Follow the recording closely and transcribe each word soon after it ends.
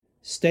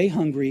Stay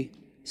hungry,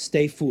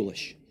 stay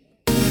foolish.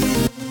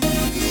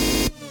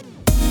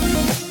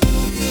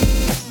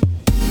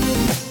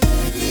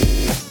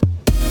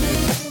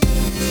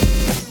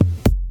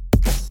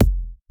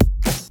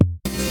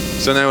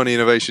 So now on the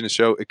Innovation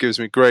Show, it gives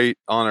me great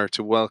honor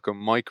to welcome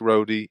Mike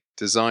Rohde,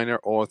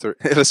 designer, author,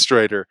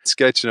 illustrator,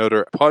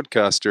 sketchnoter,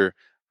 podcaster,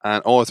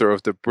 and author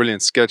of the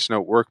brilliant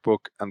Sketchnote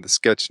workbook and the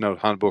Sketchnote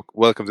handbook.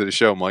 Welcome to the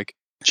show, Mike.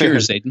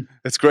 Cheers, Aidan.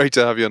 It's great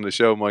to have you on the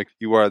show, Mike.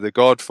 You are the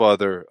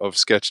godfather of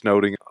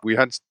sketchnoting. We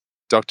had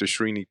Dr.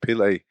 Srini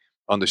Pillai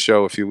on the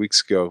show a few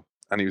weeks ago,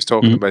 and he was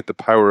talking about the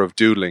power of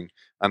doodling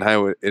and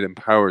how it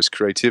empowers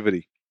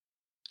creativity.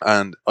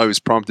 And I was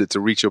prompted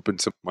to reach up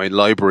into my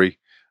library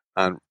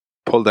and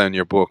pull down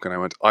your book, and I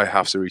went, I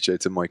have to reach out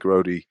to Mike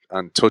Rohde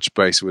and touch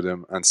base with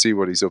him and see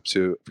what he's up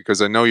to,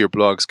 because I know your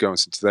blog's going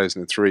since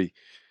 2003.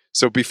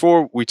 So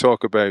before we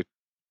talk about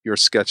your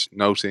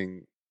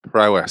sketchnoting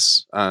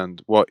prowess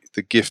and what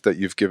the gift that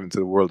you've given to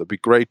the world, it'd be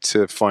great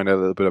to find out a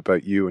little bit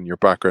about you and your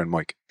background,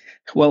 Mike.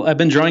 Well, I've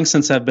been drawing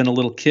since I've been a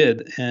little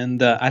kid,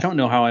 and I don't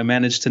know how I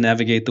managed to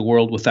navigate the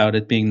world without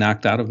it being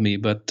knocked out of me.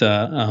 But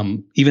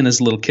even as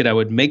a little kid, I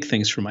would make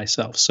things for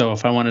myself. So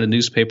if I wanted a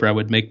newspaper, I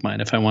would make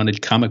mine. If I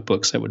wanted comic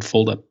books, I would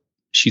fold up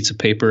sheets of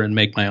paper and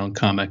make my own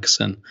comics,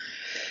 and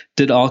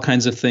did all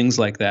kinds of things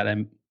like that.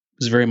 I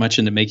was very much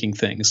into making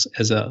things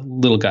as a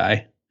little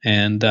guy,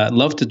 and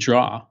loved to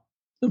draw.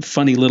 A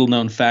funny little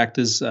known fact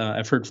is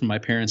I've heard from my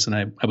parents, and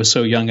I was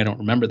so young I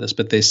don't remember this,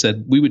 but they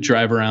said we would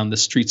drive around the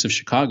streets of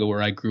Chicago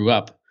where I grew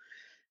up,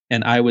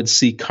 and I would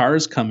see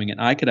cars coming, and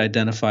I could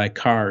identify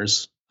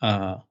cars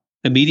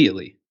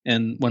immediately.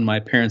 And when my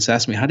parents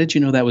asked me, how did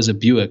you know that was a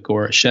Buick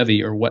or a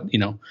Chevy or what,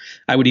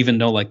 I would even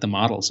know like the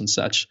models and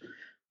such.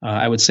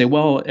 I would say,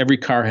 well, every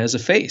car has a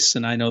face,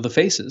 and I know the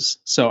faces.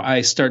 So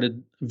I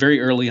started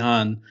very early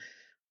on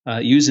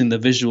using the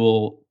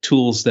visual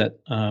tools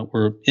that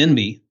were in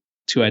me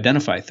to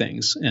identify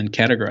things and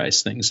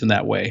categorize things in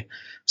that way.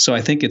 So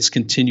I think it's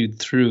continued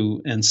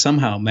through, and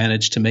somehow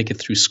managed to make it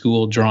through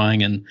school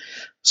drawing, and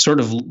sort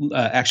of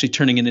actually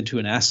turning it into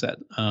an asset.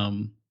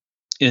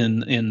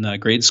 In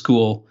grade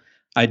school,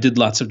 I did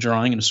lots of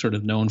drawing and was sort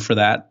of known for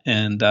that.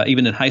 And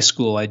even in high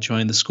school, I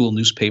joined the school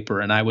newspaper,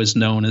 and I was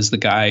known as the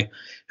guy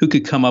who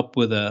could come up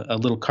with a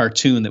little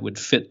cartoon that would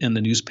fit in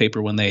the newspaper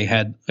when they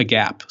had a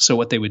gap. So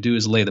what they would do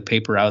is lay the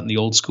paper out in the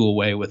old school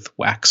way with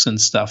wax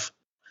and stuff.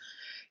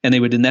 And they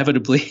would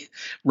inevitably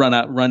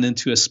run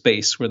into a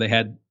space where they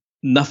had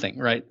nothing,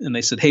 right? And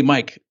they said, hey,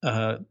 Mike,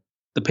 the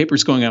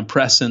paper's going on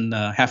press in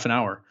half an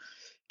hour.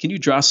 Can you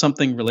draw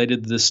something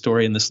related to this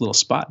story in this little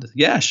spot?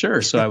 Yeah,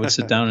 sure. So I would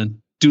sit down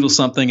and doodle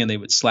something, and they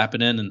would slap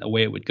it in, and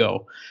away it would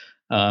go.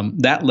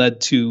 That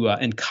led to,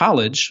 in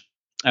college,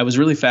 I was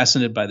really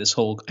fascinated by this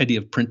whole idea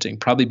of printing,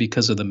 probably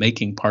because of the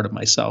making part of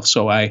myself.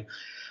 So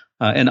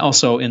and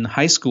also in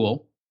high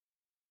school,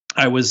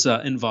 I was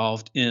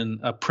involved in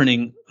a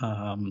printing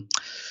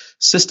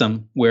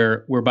system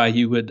whereby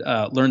you would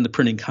learn the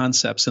printing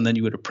concepts, and then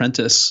you would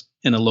apprentice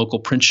in a local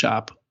print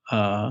shop,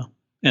 and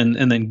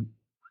then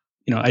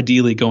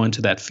ideally go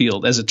into that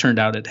field. As it turned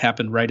out, it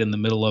happened right in the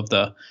middle of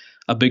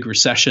a big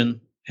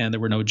recession, and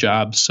there were no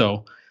jobs.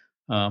 So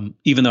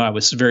even though I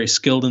was very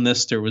skilled in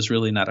this, there was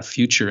really not a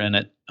future in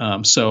it.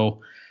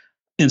 So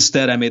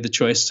instead, I made the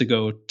choice to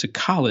go to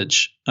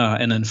college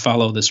and then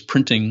follow this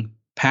printing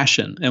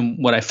passion. And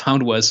what I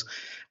found was,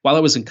 while I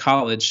was in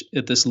college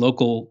at this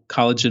local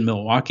college in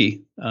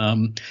Milwaukee,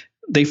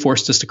 they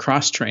forced us to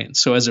cross-train.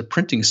 So as a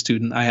printing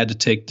student, I had to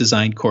take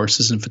design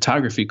courses and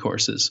photography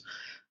courses.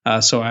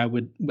 So I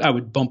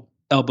would bump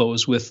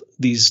elbows with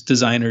these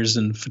designers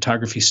and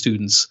photography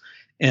students,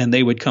 and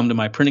they would come to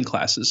my printing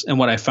classes. And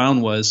what I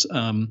found was,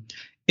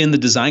 in the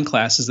design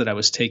classes that I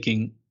was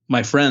taking,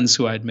 my friends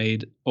who I'd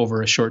made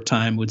over a short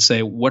time would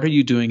say, what are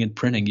you doing in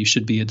printing? You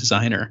should be a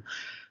designer.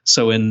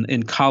 So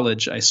in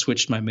college, I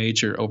switched my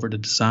major over to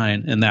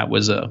design, and that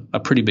was a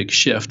pretty big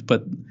shift.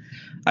 But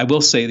I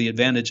will say the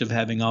advantage of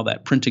having all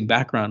that printing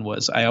background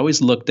was I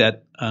always looked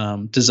at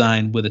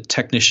design with a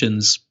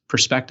technician's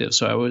perspective.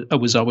 So I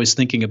was always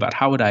thinking about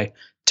how would I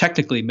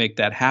technically make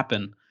that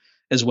happen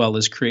as well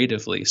as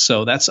creatively.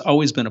 So that's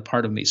always been a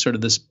part of me, sort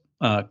of this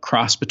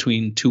cross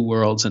between two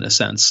worlds in a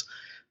sense,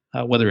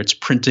 whether it's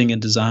printing and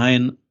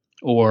design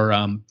or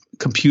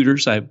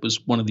computers. I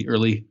was one of the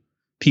early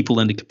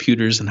people into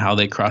computers and how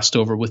they crossed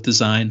over with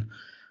design,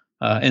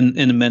 and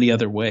in many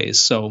other ways.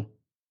 So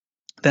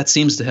that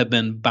seems to have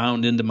been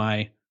bound into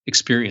my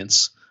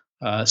experience,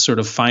 sort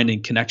of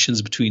finding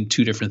connections between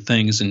two different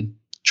things and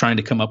trying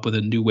to come up with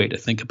a new way to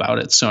think about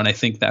it. So, and I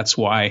think that's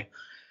why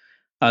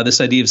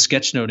this idea of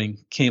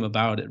sketchnoting came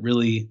about. It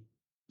really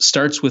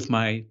starts with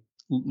my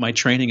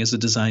training as a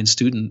design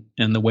student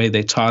and the way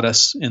they taught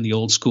us in the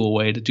old school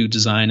way to do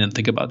design and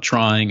think about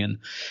drawing and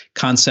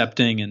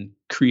concepting and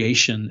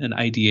creation and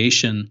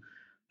ideation.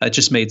 It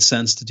just made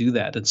sense to do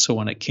that. And so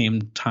when it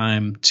came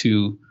time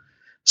to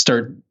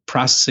start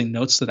processing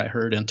notes that I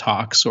heard in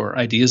talks or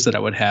ideas that I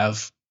would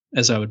have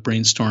as I would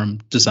brainstorm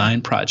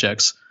design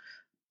projects,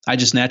 I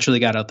just naturally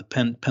got out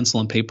the pencil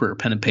and paper, or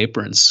pen and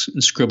paper, and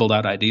scribbled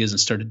out ideas and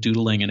started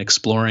doodling and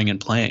exploring and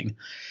playing.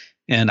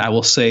 And I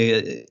will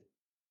say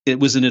it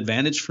was an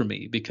advantage for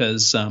me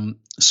because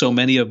so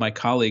many of my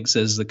colleagues,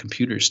 as the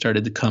computers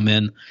started to come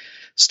in,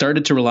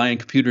 started to rely on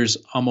computers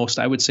almost,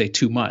 I would say,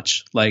 too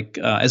much. Like,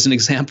 as an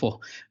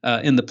example,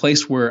 in the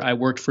place where I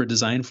worked for a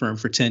design firm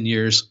for 10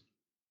 years,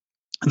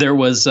 there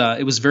was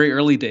it was very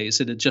early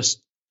days. It had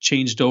just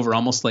changed over,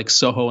 almost like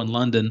Soho in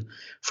London,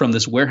 from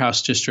this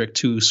warehouse district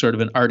to sort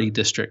of an arty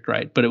district,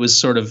 right? But it was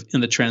sort of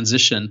in the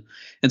transition.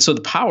 And so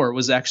the power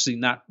was actually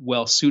not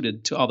well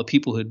suited to all the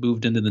people who had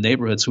moved into the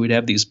neighborhood. So we'd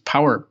have these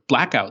power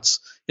blackouts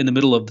in the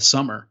middle of the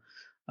summer.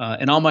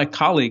 And all my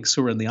colleagues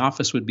who were in the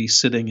office would be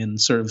sitting and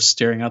sort of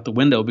staring out the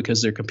window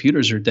because their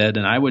computers are dead.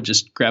 And I would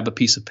just grab a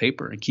piece of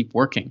paper and keep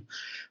working.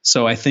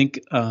 So I think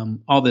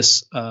all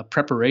this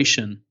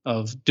preparation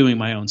of doing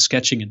my own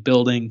sketching and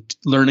building,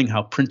 learning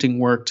how printing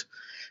worked,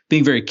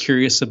 being very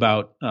curious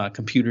about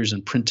computers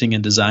and printing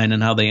and design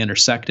and how they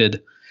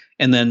intersected,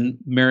 and then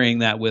marrying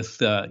that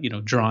with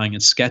drawing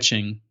and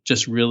sketching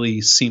just really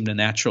seemed a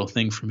natural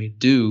thing for me to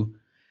do.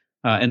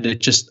 And it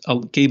just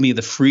gave me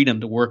the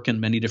freedom to work in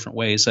many different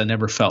ways. I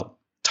never felt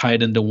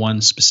tied into one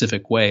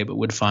specific way, but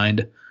would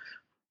find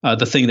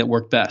the thing that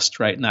worked best,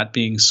 right? Not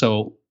being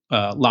so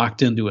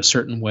locked into a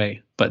certain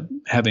way, but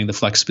having the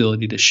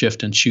flexibility to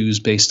shift and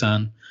choose based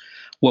on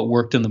what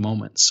worked in the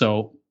moment.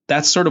 So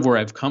that's sort of where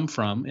I've come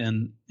from.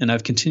 And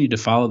I've continued to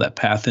follow that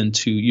path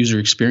into user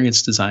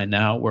experience design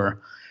now, where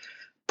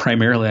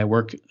primarily I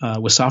work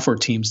with software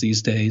teams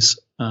these days,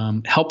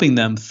 helping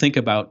them think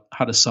about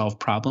how to solve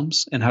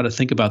problems and how to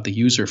think about the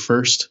user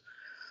first.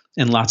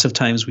 And lots of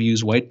times we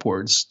use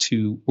whiteboards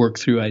to work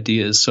through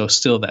ideas. So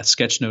still that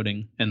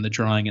sketchnoting and the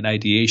drawing and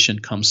ideation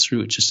comes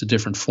through. It's just a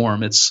different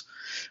form. It's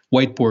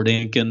whiteboard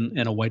ink and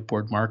a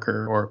whiteboard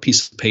marker or a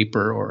piece of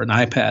paper or an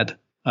iPad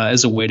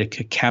as a way to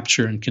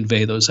capture and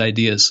convey those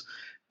ideas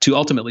to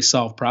ultimately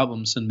solve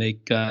problems and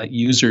make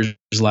users'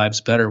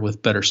 lives better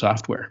with better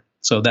software.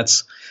 So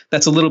that's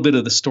a little bit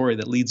of the story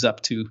that leads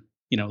up to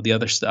the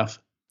other stuff.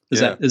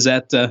 Is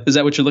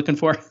that what you're looking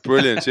for?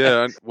 Brilliant.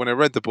 Yeah. And when I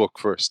read the book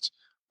first,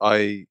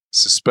 I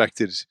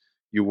suspected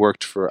you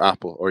worked for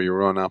Apple or you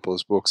were on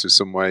Apple's books or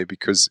some way,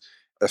 because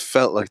it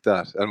felt like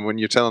that. And when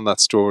you're telling that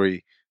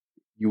story,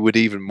 you would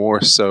even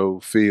more so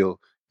feel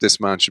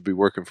this man should be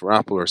working for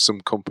Apple or some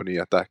company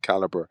at that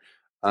caliber.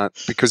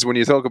 Because when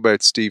you talk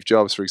about Steve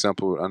Jobs, for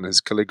example, and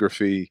his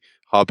calligraphy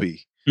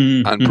hobby,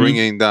 and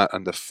bringing that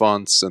and the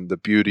fonts and the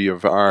beauty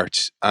of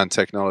art and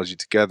technology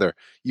together,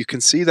 you can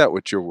see that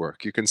with your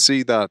work. You can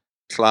see that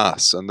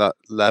class and that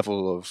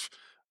level of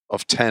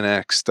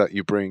 10x that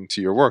you bring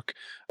to your work.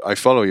 I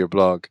follow your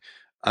blog,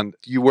 and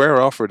you were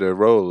offered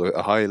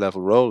a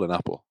high-level role in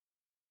Apple.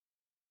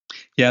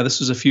 Yeah,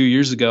 this was a few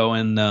years ago,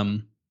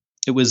 and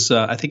it was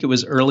I think it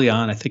was early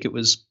on. I think it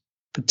was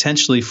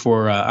potentially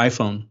for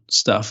iPhone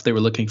stuff. They were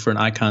looking for an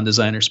icon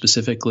designer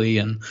specifically,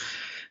 and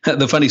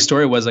the funny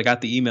story was I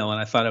got the email and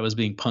I thought I was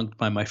being punked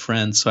by my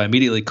friend. So I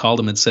immediately called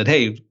him and said,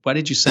 "Hey, why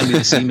did you send me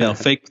this email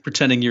fake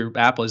pretending you're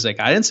Apple?" He's like,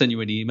 "I didn't send you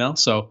an email."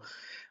 So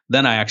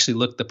then I actually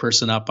looked the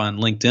person up on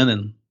LinkedIn,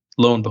 and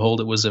lo and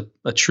behold, it was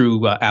a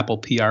true Apple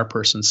PR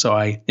person. So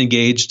I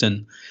engaged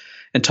and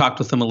talked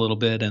with them a little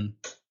bit. And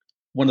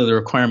one of the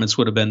requirements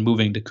would have been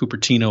moving to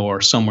Cupertino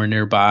or somewhere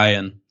nearby.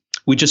 And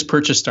we just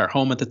purchased our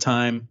home at the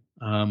time.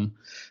 I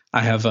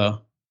have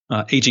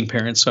aging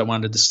parents, so I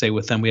wanted to stay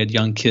with them. We had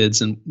young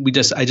kids, and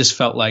I just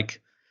felt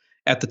like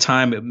at the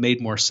time it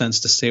made more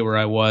sense to stay where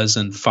I was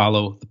and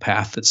follow the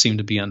path that seemed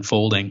to be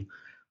unfolding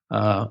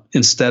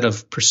instead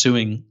of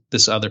pursuing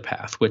this other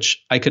path,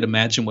 which I could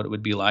imagine what it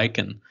would be like.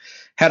 And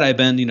had I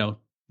been,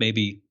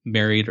 maybe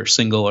married or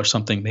single or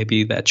something,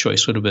 maybe that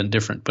choice would have been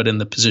different. But in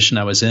the position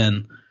I was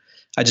in,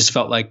 I just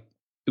felt like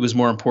it was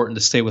more important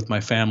to stay with my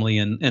family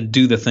and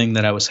do the thing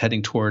that I was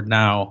heading toward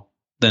now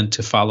than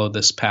to follow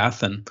this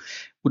path. And it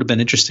would have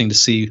been interesting to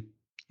see,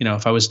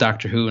 if I was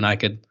Doctor Who and I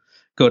could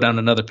go down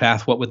another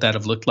path, what would that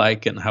have looked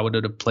like and how would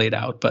it have played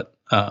out? But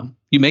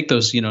you make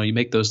those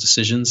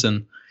decisions,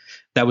 and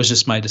that was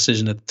just my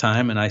decision at the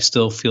time. And I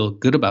still feel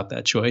good about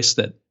that choice,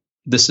 that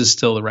this is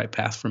still the right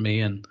path for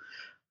me. And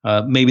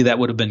maybe that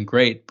would have been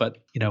great, but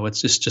it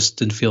just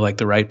didn't feel like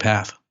the right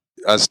path.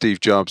 As Steve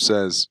Jobs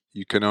says,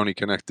 you can only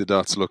connect the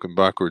dots looking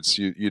backwards.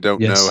 You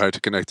don't know how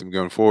to connect them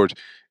going forward.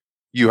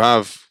 You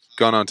have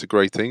gone on to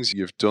great things.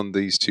 You've done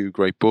these 2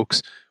 great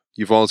books.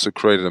 You've also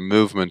created a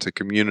movement, a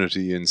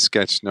community in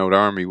Sketchnote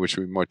Army, which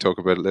we might talk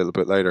about a little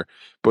bit later.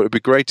 But it'd be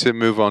great to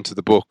move on to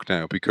the book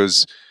now,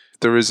 because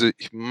there is a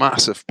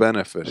massive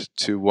benefit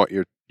to what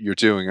you're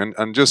doing.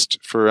 And just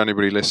for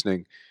anybody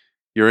listening,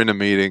 you're in a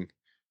meeting,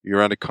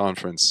 you're at a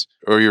conference,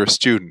 or you're a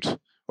student,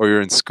 or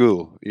you're in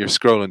school, you're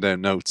scrolling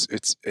down notes.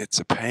 It's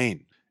a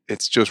pain.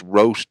 It's just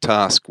rote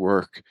task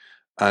work.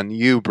 And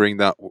you bring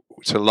that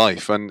to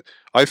life. And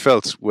I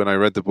felt when I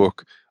read the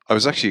book, I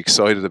was actually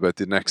excited about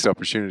the next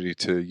opportunity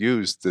to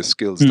use the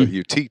skills that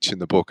you teach in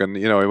the book. And,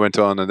 I went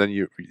on, and then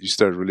you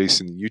started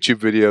releasing YouTube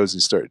videos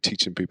and started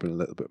teaching people a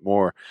little bit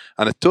more.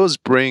 And it does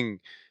bring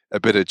a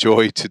bit of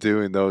joy to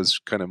doing those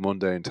kind of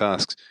mundane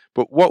tasks.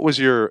 But what was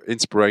your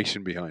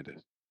inspiration behind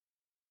it?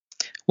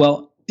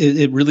 Well,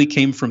 it really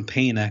came from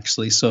pain,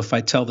 actually. So if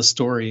I tell the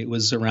story, it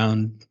was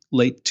around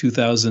late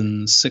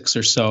 2006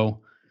 or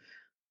so.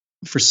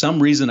 For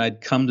some reason,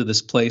 I'd come to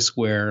this place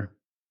where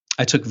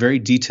I took very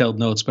detailed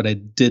notes, but I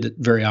did it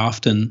very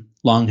often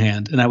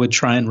longhand. And I would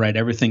try and write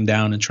everything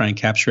down and try and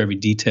capture every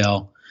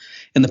detail.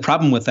 And the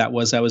problem with that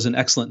was I was an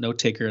excellent note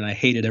taker and I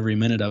hated every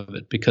minute of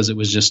it because it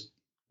was just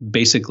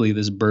basically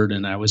this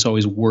burden. I was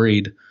always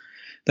worried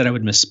that I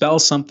would misspell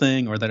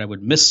something or that I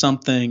would miss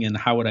something, and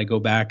how would I go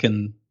back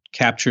and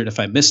capture it if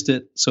I missed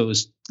it. So it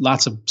was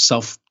lots of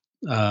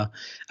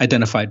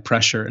self-identified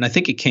pressure. And I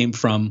think it came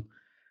from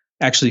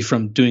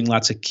doing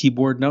lots of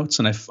keyboard notes,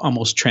 and I've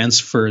almost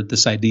transferred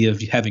this idea of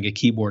having a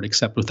keyboard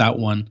except without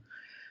one.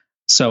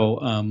 So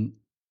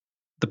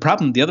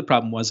the other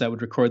problem was I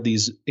would record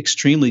these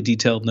extremely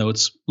detailed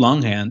notes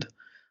longhand.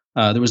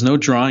 There was no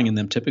drawing in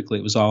them typically.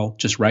 It was all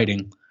just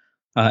writing.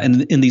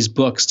 And in these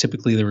books,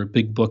 typically there were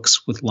big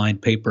books with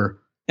lined paper,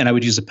 and I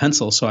would use a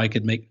pencil so I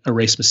could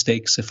erase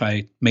mistakes if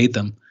I made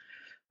them.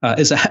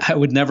 I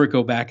would never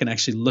go back and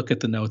actually look at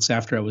the notes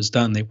after I was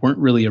done. They weren't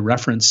really a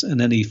reference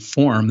in any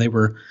form. They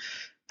were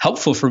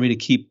helpful for me to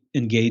keep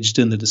engaged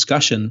in the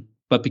discussion,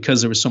 but because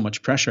there was so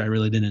much pressure, I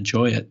really didn't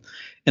enjoy it.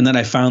 And then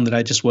I found that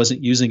I just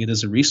wasn't using it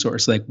as a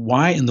resource. Like,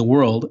 why in the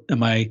world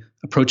am I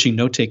approaching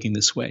note-taking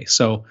this way?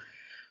 So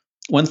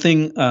one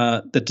thing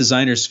that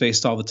designers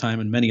faced all the time,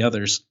 and many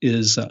others,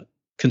 is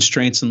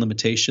constraints and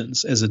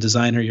limitations. As a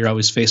designer, you're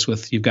always faced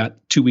with, you've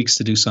got 2 weeks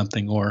to do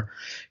something, or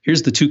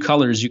here's the 2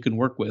 colors you can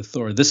work with,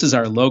 or this is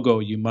our logo,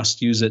 you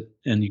must use it,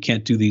 and you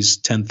can't do these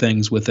 10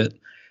 things with it.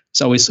 It's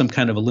always some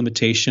kind of a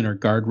limitation or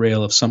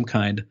guardrail of some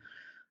kind.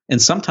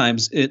 And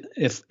sometimes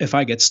if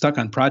I get stuck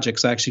on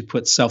projects, I actually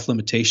put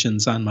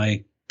self-limitations on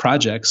my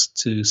projects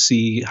to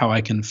see how I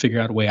can figure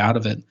out a way out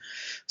of it.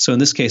 So in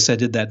this case, I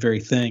did that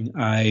very thing.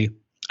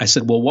 I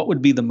said, well, what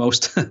would be the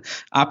most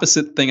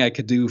opposite thing I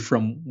could do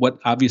from what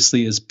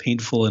obviously is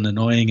painful and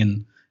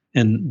annoying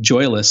and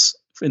joyless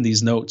in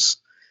these notes?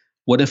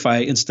 What if I,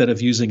 instead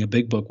of using a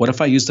big book, what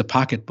if I used a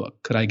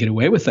pocketbook? Could I get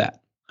away with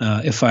that?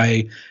 If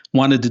I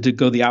wanted to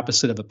go the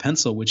opposite of a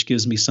pencil, which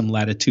gives me some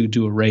latitude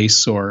to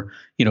erase or,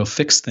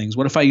 fix things,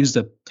 what if I used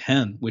a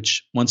pen,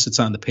 which once it's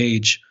on the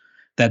page,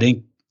 that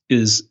ink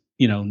is,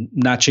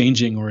 not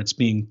changing, or it's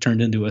being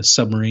turned into a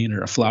submarine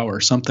or a flower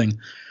or something.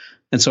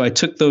 And so I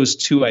took those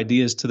 2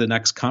 ideas to the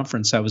next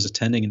conference I was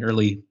attending in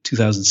early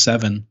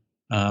 2007,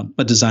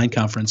 a design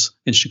conference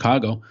in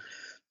Chicago.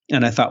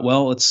 And I thought,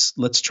 well,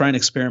 let's try an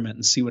experiment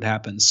and see what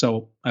happens.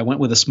 So I went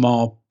with a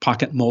small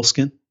pocket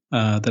moleskin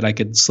that I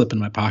could slip in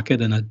my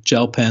pocket and a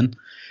gel pen.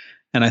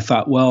 And I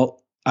thought,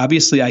 well,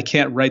 obviously I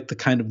can't write the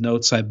kind of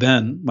notes I've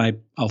been.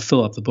 I'll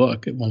fill up the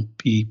book. It won't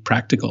be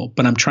practical,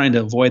 but I'm trying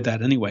to avoid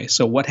that anyway.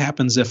 So what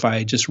happens if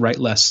I just write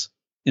less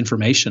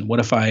information? What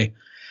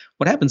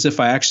happens if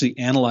I actually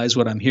analyze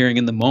what I'm hearing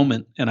in the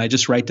moment and I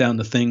just write down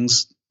the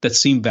things that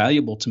seem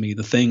valuable to me,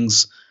 the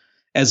things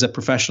as a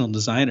professional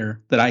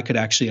designer that I could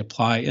actually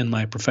apply in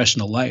my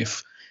professional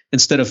life,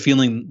 instead of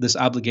feeling this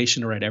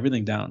obligation to write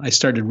everything down? I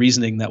started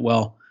reasoning that,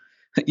 well,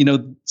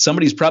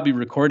 somebody's probably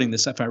recording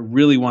this. If I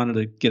really wanted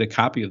to get a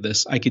copy of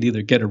this, I could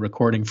either get a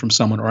recording from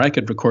someone or I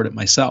could record it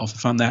myself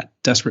if I'm that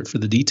desperate for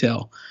the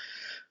detail.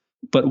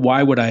 But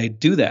why would I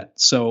do that?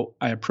 So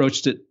I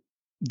approached it,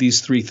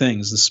 these 3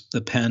 things,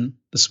 the pen,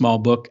 the small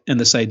book, and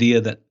this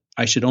idea that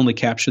I should only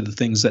capture the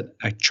things that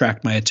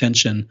attract my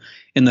attention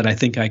and that I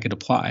think I could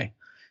apply.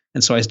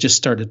 And so I just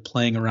started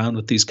playing around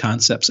with these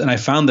concepts. And I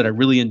found that I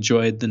really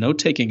enjoyed the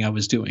note-taking I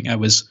was doing. I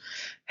was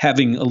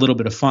having a little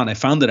bit of fun. I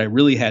found that I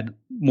really had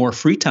more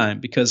free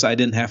time because I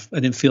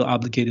didn't feel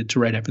obligated to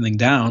write everything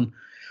down.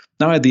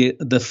 Now I had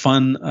the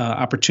fun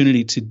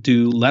opportunity to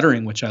do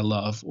lettering, which I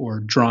love, or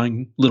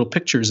drawing little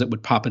pictures that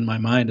would pop in my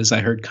mind as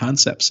I heard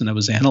concepts and I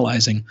was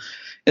analyzing,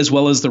 as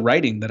well as the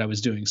writing that I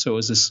was doing. So it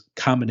was this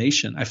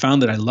combination. I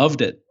found that I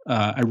loved it.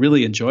 I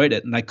really enjoyed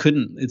it. And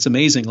it's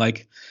amazing.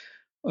 Like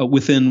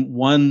within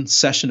one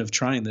session of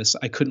trying this,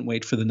 I couldn't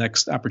wait for the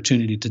next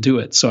opportunity to do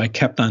it. So I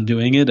kept on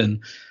doing it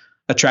and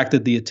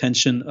attracted the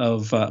attention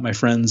of my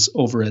friends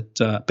over at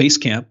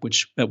Basecamp,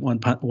 which at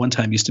one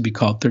time used to be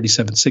called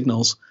 37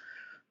 Signals.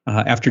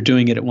 After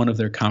doing it at one of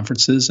their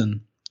conferences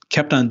and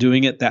kept on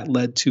doing it, that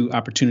led to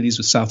opportunities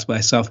with South by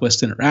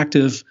Southwest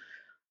Interactive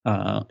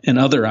and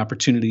other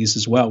opportunities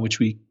as well, which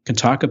we can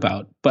talk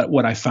about. But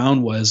what I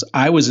found was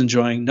I was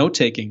enjoying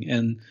note-taking,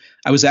 and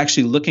I was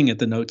actually looking at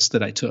the notes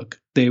that I took.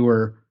 They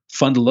were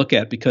fun to look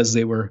at because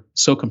they were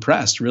so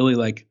compressed. Really,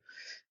 like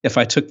if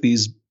I took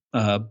these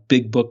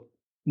big book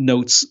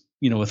notes,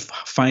 with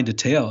fine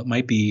detail, it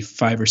might be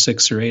 5 or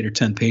 6 or 8 or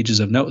 10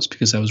 pages of notes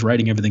because I was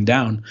writing everything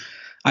down.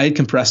 I had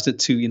compressed it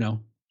to,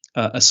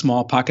 a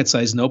small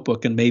pocket-sized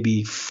notebook and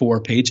maybe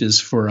 4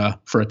 pages for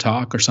a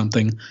talk or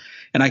something.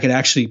 And I could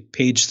actually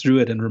page through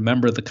it and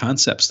remember the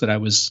concepts that I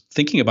was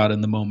thinking about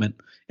in the moment,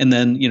 and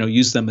then,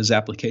 use them as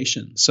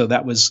application. So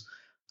that was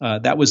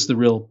the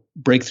real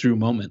breakthrough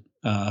moment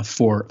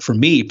for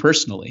me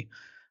personally.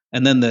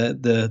 And then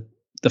the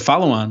the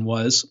follow-on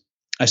was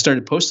I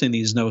started posting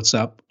these notes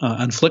up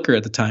on Flickr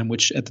at the time,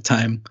 which at the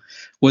time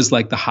was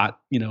like the hot,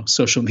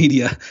 social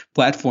media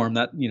platform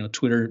that,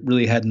 Twitter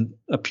really hadn't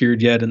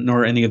appeared yet, and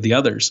nor any of the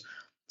others.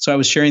 So I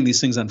was sharing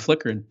these things on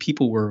Flickr, and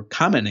people were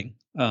commenting.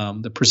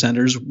 The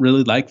presenters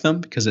really liked them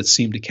because it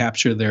seemed to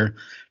capture their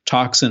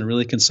talks in a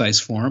really concise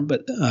form.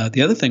 But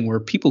the other thing were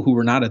people who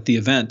were not at the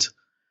event,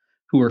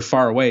 who were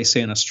far away,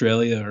 say in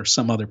Australia or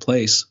some other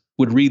place,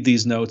 would read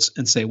these notes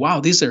and say,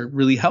 wow, these are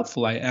really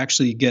helpful. I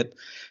actually get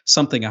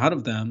something out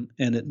of them.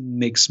 And it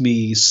makes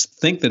me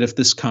think that if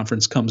this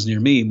conference comes near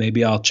me,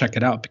 maybe I'll check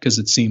it out because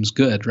it seems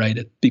good, right?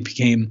 It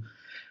became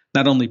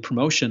not only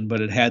promotion,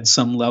 but it had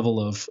some level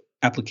of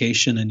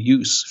application and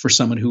use for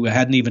someone who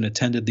hadn't even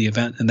attended the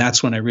event. And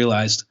that's when I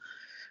realized,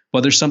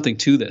 well, there's something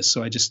to this.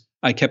 So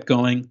I kept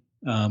going,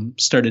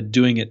 started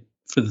doing it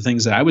for the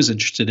things that I was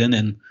interested in.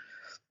 And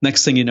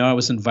next thing you know, I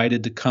was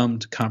invited to come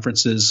to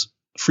conferences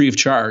free of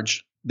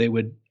charge. They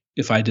would,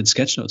 if I did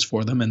sketch notes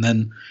for them. And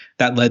then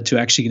that led to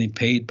actually getting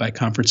paid by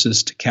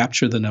conferences to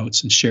capture the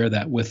notes and share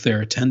that with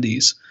their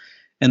attendees.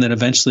 And then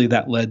eventually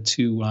that led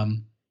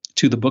to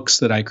the books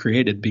that I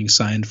created being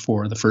signed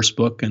for the first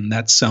book, and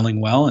that's selling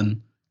well.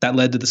 And that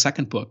led to the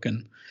second book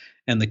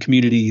and the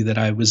community that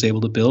I was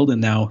able to build,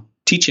 and now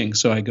teaching.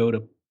 So I go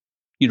to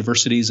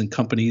universities and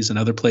companies and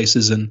other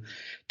places and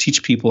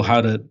teach people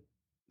how to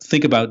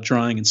think about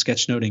drawing and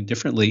sketchnoting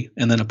differently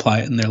and then apply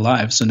it in their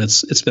lives. And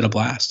it's been a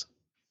blast.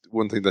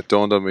 One thing that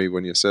dawned on me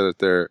when you said it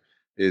there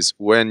is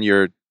when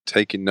you're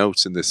taking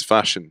notes in this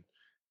fashion,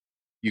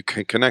 you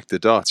can connect the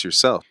dots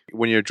yourself.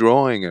 When you're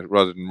drawing it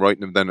rather than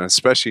writing them, then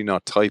especially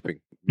not typing.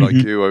 Like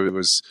you, I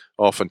was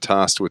often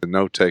tasked with the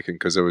note taking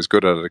because I was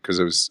good at it, because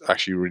I was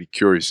actually really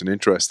curious and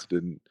interested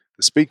in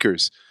the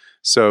speakers.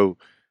 So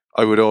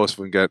I would always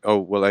get, oh,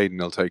 well, Aidan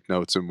will take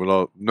notes and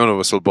none of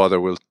us will bother.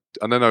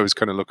 And then I was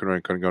kind of looking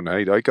around, kind of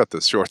going, hey, I got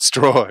the short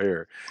straw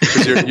here.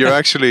 Because you're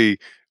actually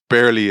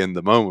barely in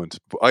the moment.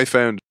 But I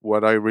found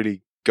what I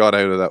really got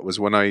out of that was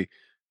when I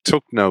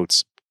took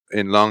notes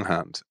in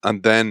longhand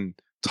and then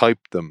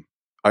typed them,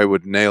 I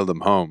would nail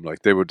them home.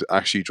 Like they would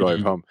actually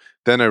drive home.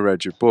 Then I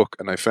read your book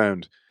and I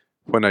found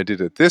when I did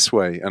it this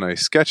way and I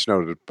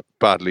sketchnoted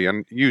badly,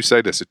 and you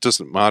say this, it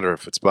doesn't matter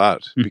if it's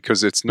bad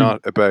because it's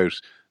not about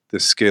the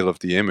skill of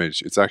the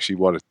image. It's actually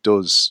what it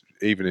does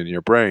even in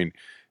your brain.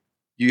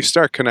 You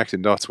start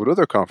connecting dots with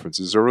other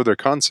conferences or other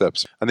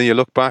concepts, and then you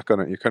look back on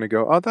it and you kind of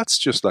go, oh, that's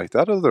just like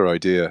that other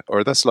idea,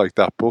 or that's like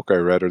that book I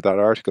read or that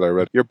article I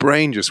read. Your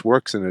brain just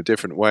works in a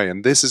different way,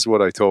 and this is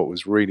what I thought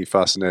was really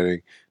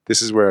fascinating.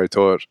 This is where I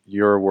thought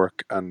your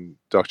work and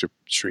Dr.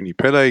 Srini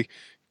Pillay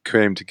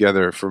came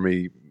together for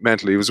me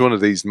mentally. It was one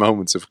of these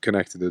moments of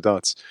connecting the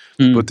dots.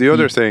 But the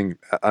other thing,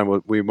 and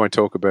what we might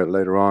talk about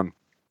later on,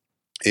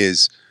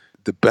 is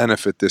the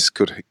benefit this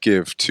could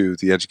give to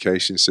the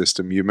education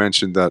system. You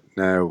mentioned that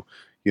now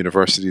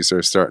universities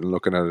are starting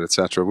looking at it,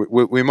 etc.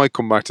 We might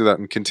come back to that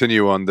and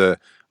continue on the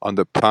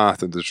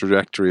path and the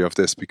trajectory of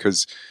this,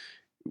 because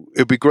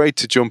it'd be great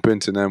to jump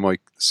into now,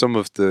 Mike, some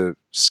of the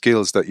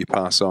skills that you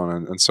pass on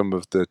and some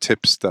of the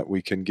tips that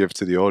we can give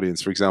to the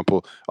audience. For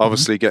example,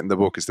 obviously getting the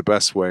book is the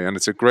best way, and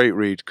it's a great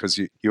read because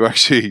you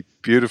actually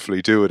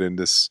beautifully do it in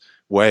this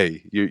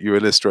way. You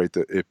illustrate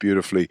it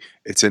beautifully.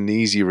 It's an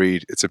easy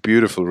read. It's a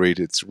beautiful read.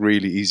 It's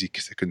really easy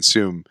to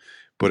consume.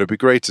 But it'd be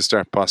great to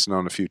start passing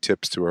on a few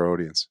tips to our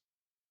audience.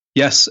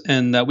 Yes,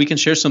 and we can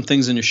share some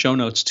things in your show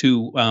notes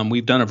too.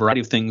 We've done a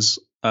variety of things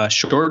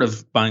short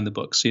of buying the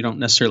book, so you don't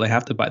necessarily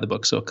have to buy the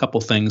book. So a couple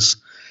things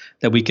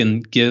that we can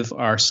give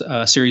are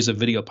a series of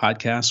video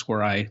podcasts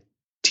where I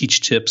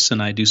teach tips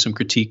and I do some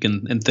critique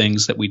and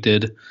things that we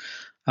did,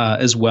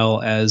 as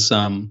well as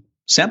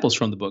samples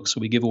from the book. So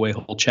we give away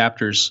whole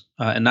chapters,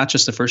 and not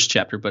just the first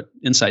chapter, but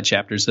inside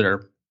chapters that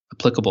are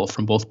applicable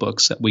from both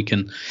books that we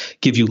can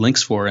give you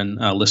links for, and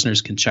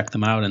listeners can check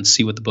them out and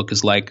see what the book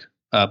is like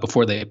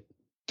before they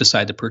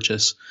decide to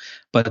purchase.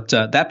 But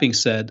that being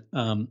said,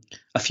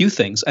 a few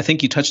things. I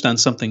think you touched on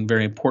something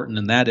very important,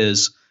 and that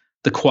is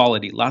the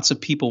quality. Lots of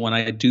people, when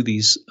I do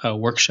these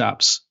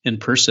workshops in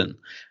person,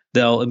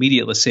 they'll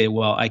immediately say,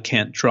 well, I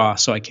can't draw,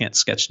 so I can't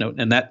sketchnote.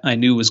 And that I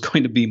knew was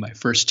going to be my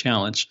first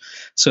challenge.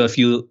 So if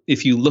you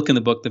look in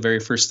the book, the very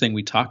first thing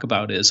we talk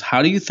about is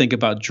how do you think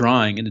about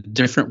drawing in a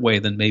different way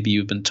than maybe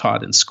you've been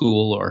taught in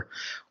school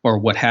or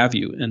what have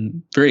you.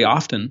 And very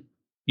often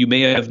you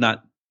may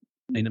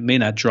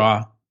not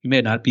draw. You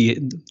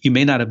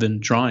may not have been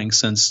drawing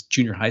since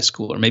junior high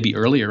school or maybe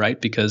earlier, right?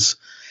 Because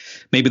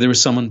maybe there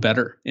was someone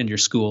better in your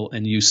school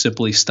and you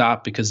simply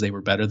stopped because they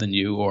were better than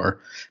you, or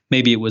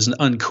maybe it was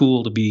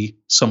uncool to be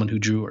someone who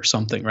drew or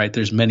something, right?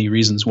 There's many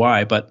reasons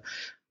why, but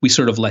we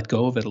sort of let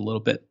go of it a little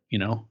bit,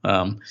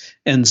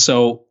 and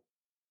so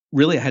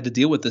really I had to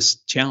deal with this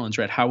challenge,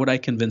 right? How would I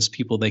convince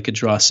people they could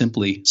draw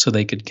simply so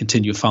they could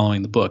continue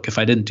following the book? If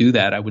I didn't do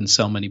that, I wouldn't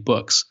sell many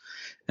books.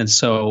 And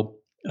so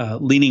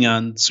leaning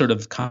on sort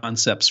of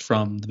concepts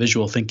from the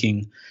visual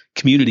thinking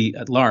community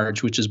at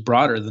large, which is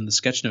broader than the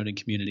sketchnoting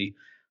community,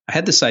 I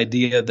had this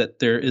idea that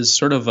there is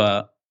sort of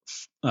a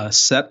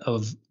set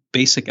of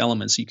basic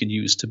elements you can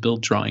use to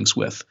build drawings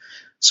with.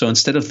 So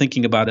instead of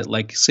thinking about it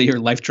like, say, your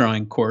life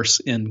drawing course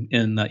in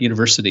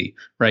university,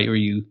 right, where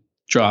you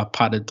draw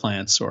potted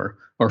plants or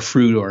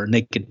fruit or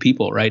naked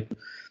people, right?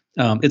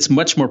 It's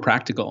much more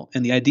practical.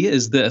 And the idea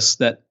is this,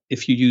 that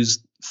if you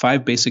use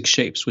 5 basic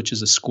shapes, which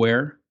is a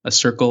square, a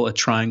circle, a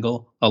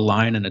triangle, a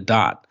line, and a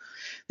dot,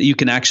 that you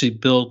can actually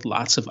build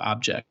lots of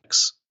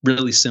objects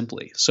really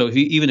simply. So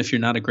even if you're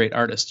not a great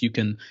artist, you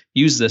can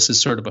use this as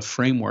sort of a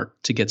framework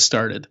to get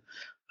started.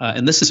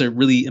 And this is a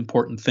really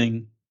important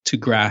thing to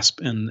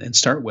grasp and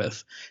start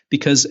with,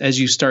 because as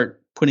you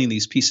start putting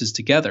these pieces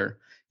together,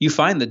 you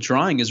find that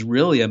drawing is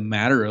really a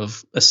matter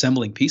of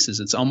assembling pieces.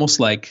 It's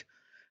almost like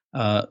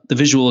the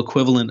visual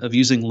equivalent of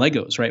using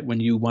Legos, right? When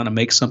you want to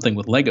make something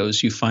with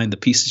Legos, you find the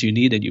pieces you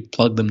need and you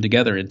plug them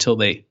together until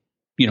they,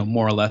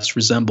 more or less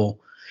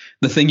resemble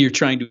the thing you're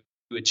trying to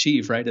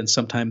achieve, right? And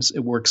sometimes it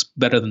works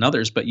better than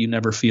others, but you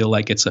never feel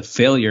like it's a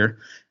failure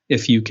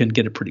if you can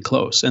get it pretty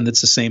close. And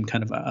it's the same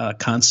kind of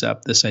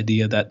concept, this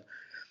idea that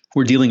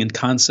we're dealing in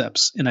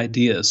concepts and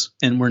ideas,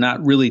 and we're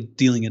not really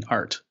dealing in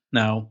art.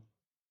 Now,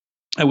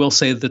 I will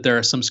say that there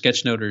are some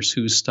sketchnoters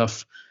whose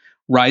stuff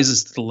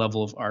rises to the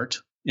level of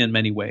art in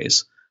many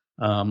ways.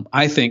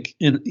 I think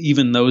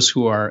even those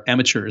who are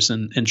amateurs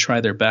and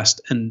try their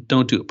best and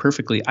don't do it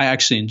perfectly, I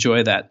actually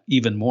enjoy that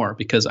even more,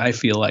 because I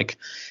feel like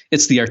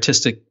it's the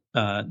artistic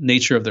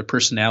nature of their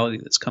personality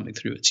that's coming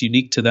through. It's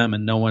unique to them,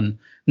 and no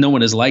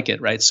one is like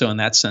it, right? So in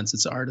that sense,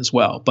 it's art as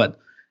well. But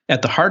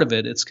at the heart of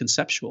it, it's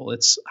conceptual.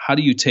 It's how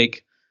do you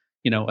take,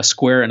 a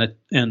square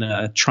and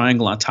a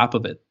triangle on top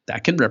of it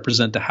that can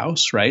represent a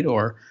house, right?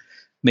 Or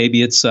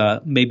maybe it's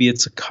a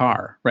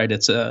car, right?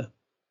 It's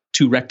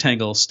 2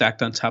 rectangles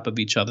stacked on top of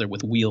each other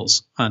with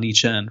wheels on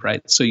each end,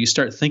 right? So you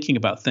start thinking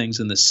about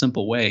things in this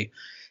simple way.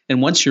 And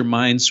once your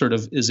mind sort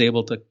of is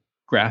able to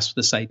grasp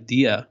this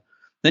idea,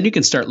 then you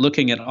can start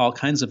looking at all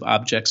kinds of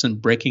objects and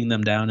breaking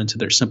them down into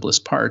their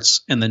simplest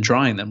parts and then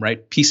drawing them,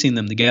 right? Piecing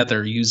them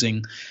together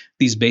using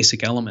these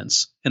basic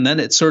elements. And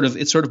then it sort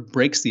of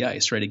breaks the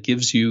ice, right? It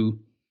gives you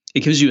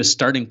a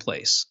starting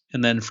place.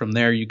 And then from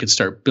there you can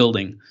start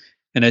building.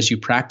 And as you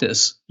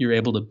practice, you're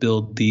able to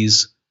build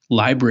these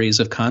libraries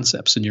of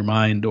concepts in your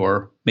mind,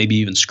 or maybe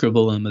even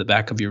scribble them in the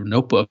back of your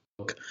notebook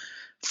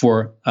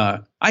for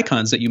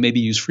icons that you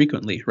maybe use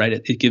frequently, right?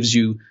 It gives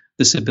you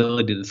this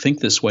ability to think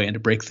this way and to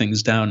break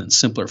things down in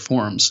simpler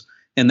forms.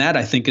 And that,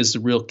 I think, is the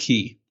real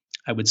key.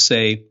 I would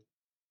say,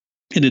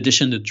 in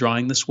addition to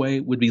drawing this way,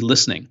 would be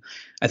listening.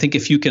 I think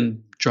if you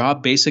can draw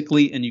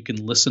basically and you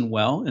can listen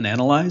well and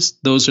analyze,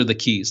 those are the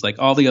keys. Like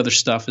all the other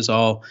stuff is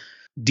all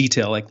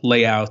detail, like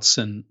layouts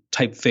and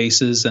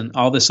typefaces and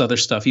all this other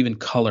stuff, even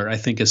color, I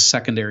think is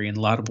secondary in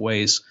a lot of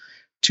ways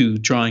to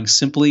drawing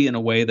simply in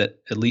a way that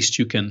at least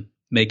you can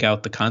make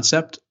out the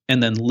concept,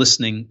 and then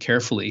listening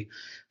carefully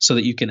so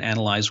that you can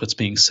analyze what's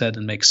being said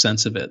and make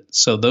sense of it.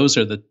 So those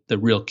are the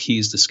real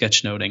keys to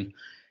sketchnoting.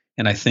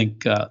 And I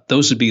think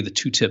those would be the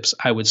 2 tips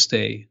I would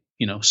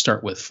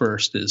start with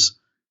first, is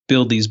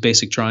build these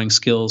basic drawing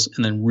skills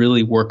and then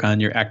really work on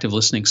your active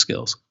listening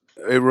skills.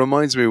 It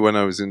reminds me when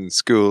I was in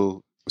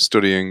school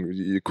studying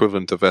the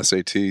equivalent of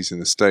SATs in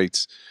the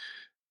States,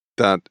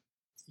 that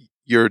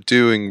you're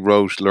doing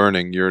rote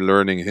learning, you're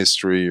learning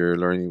history, you're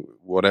learning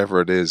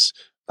whatever it is.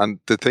 And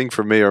the thing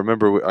for me, I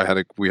remember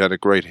we had a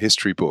great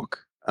history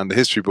book, and the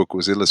history book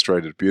was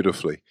illustrated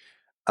beautifully.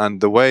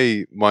 And the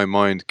way my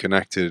mind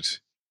connected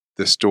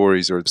the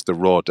stories, or it's the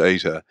raw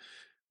data,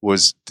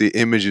 was the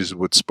images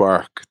would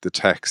spark the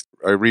text.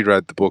 I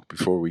reread the book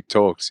before we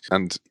talked,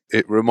 and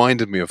it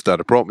reminded me of that.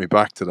 It brought me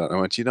back to that. I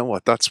went, you know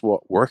what, that's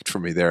what worked for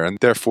me there. And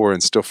therefore, in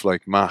stuff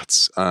like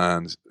maths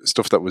and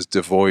stuff that was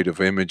devoid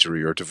of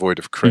imagery or devoid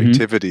of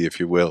creativity, if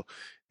you will,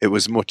 it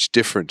was much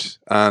different.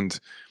 And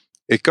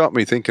it got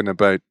me thinking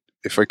about,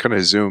 if I kind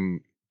of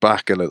zoom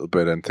back a little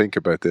bit and think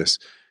about this,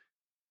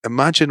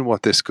 imagine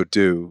what this could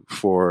do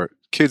for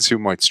kids who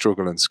might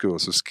struggle in school.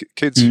 So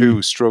kids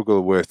who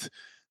struggle with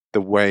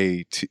the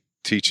way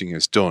teaching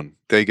is done.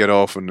 They get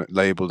often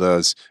labeled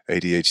as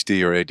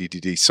ADHD or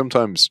ADD,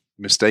 sometimes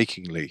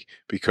mistakenly,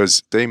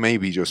 because they may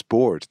be just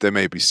bored. They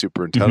may be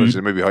super intelligent,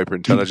 they may be hyper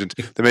intelligent,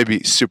 they may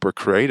be super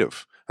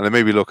creative, and they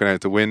may be looking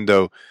out the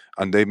window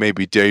and they may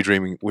be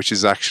daydreaming, which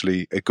is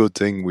actually a good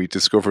thing we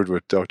discovered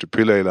with Dr.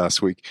 Pillay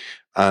last week.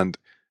 And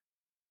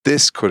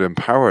this could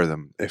empower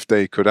them if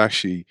they could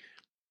actually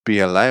be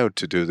allowed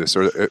to do this,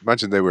 or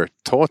imagine they were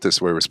taught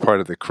this way as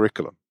part of the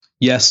curriculum.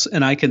 Yes,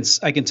 and I can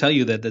tell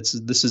you that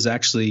this is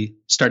actually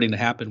starting to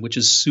happen, which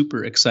is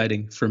super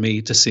exciting for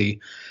me to see.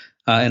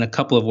 In a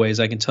couple of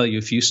ways, I can tell you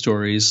a few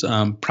stories.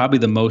 Probably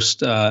the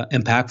most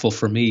impactful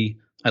for me,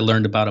 I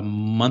learned about a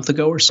month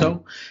ago or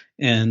so.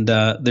 And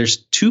there's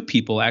 2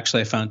 people,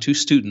 actually I found 2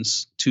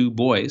 students, 2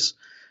 boys,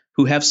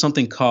 who have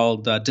something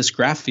called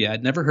dysgraphia.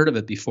 I'd never heard of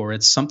it before.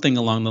 It's something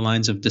along the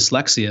lines of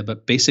dyslexia,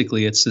 but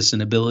basically it's this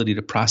inability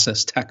to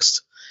process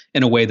text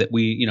in a way that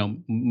we,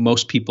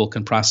 most people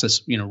can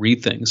process,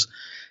 read things.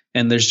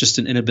 And there's just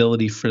an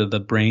inability for the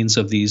brains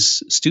of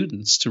these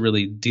students to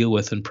really deal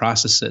with and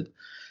process it.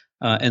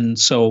 And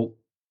so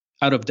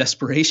out of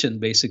desperation,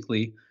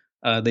 basically,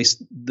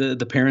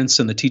 The parents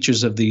and the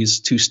teachers of these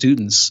two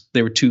students,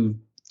 they were two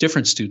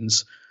different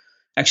students,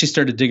 actually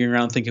started digging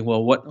around thinking,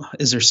 well, what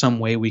is there some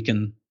way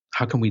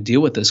how can we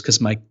deal with this?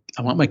 Because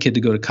I want my kid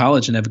to go to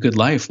college and have a good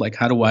life. Like,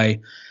 how do I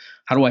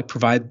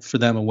provide for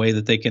them a way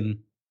that they can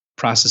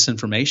process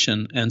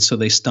information? And so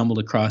they stumbled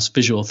across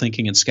visual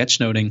thinking and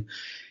sketchnoting,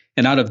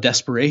 and out of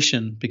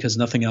desperation, because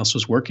nothing else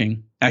was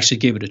working, actually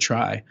gave it a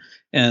try.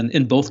 And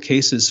in both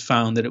cases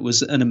found that it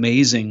was an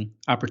amazing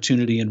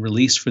opportunity and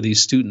release for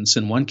these students.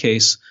 In one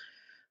case,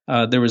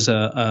 there was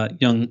a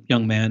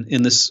young man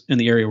in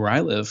the area where I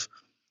live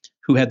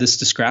who had this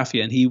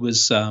dysgraphia, and he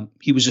was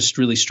just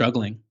really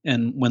struggling.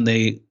 And when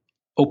they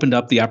opened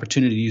up the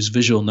opportunity to use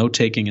visual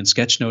note-taking and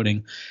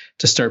sketchnoting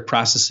to start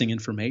processing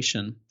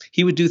information,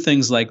 he would do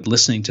things like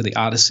listening to the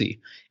Odyssey,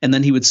 and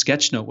then he would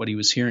sketchnote what he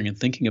was hearing and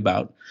thinking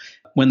about.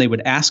 When they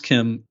would ask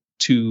him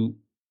to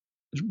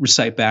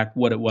recite back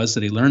what it was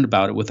that he learned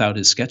about it without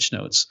his sketch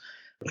notes,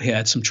 he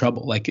had some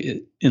trouble, like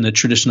in a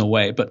traditional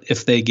way. But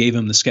if they gave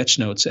him the sketch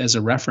notes as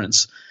a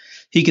reference,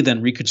 he could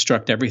then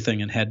reconstruct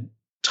everything and had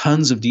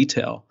tons of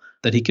detail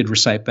that he could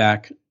recite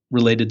back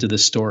related to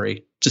this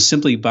story, just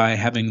simply by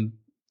having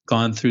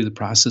gone through the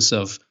process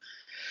of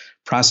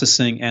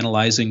processing,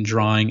 analyzing,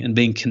 drawing, and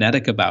being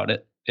kinetic about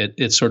it.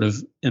 It sort of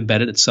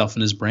embedded itself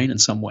in his brain in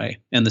some way.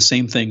 And the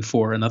same thing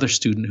for another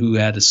student who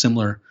had a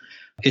similar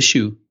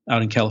issue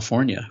out in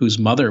California, whose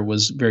mother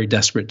was very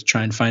desperate to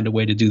try and find a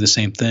way to do the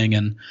same thing,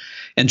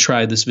 and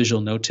tried this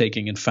visual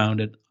note-taking and found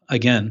it,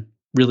 again,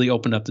 really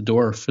opened up the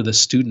door for the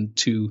student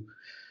to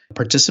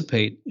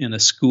participate in a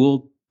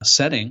school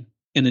setting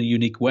in a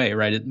unique way,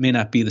 right? It may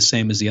not be the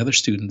same as the other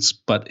students,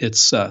 but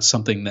it's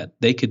something that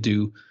they could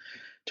do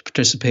to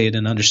participate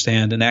and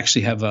understand and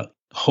actually have a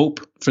hope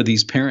for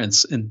these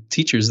parents and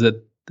teachers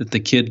that the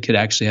kid could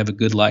actually have a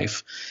good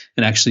life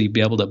and actually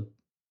be able to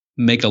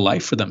make a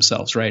life for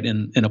themselves, right?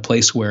 In a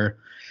place where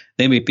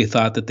they may be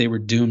thought that they were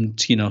doomed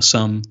to,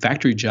 some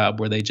factory job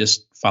where they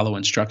just follow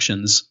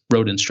instructions,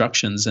 wrote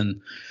instructions,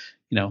 and,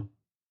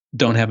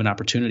 don't have an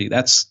opportunity.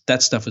 That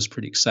stuff is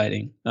pretty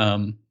exciting.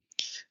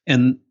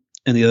 And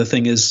the other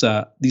thing is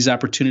these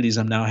opportunities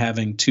I'm now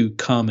having to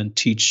come and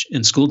teach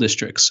in school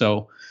districts.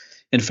 So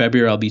in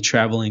February, I'll be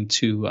traveling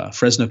to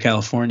Fresno,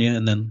 California,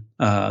 and then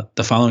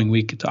the following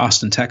week to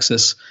Austin,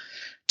 Texas,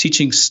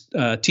 teaching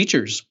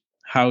teachers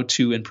how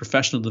to, in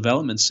professional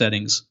development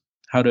settings,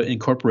 how to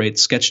incorporate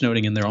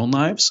sketchnoting in their own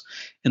lives,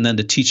 and then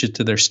to teach it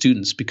to their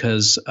students,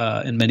 because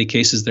in many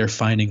cases they're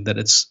finding that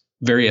it's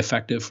very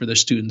effective for their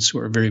students who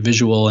are very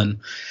visual and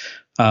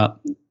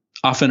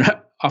often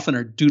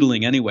are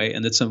doodling anyway.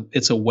 And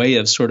it's a way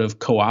of sort of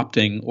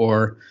co-opting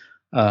or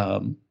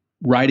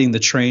riding the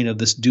train of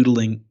this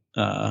doodling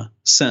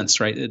sense,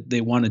 right?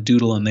 They want to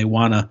doodle and they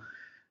want to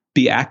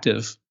be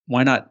active.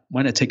 Why not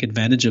take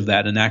advantage of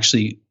that and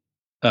actually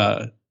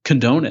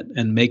condone it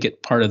and make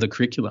it part of the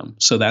curriculum?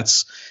 So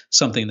that's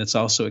something that's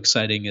also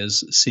exciting,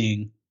 is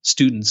seeing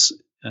students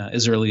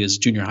as early as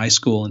junior high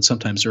school and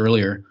sometimes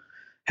earlier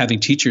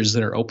having teachers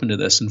that are open to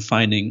this and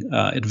finding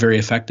it very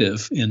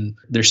effective in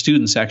their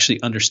students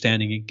actually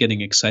understanding and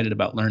getting excited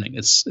about learning.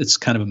 It's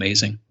kind of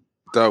amazing.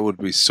 That would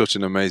be such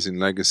an amazing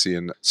legacy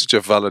and such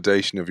a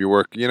validation of your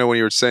work. When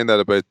you were saying that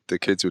about the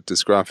kids with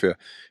dysgraphia, it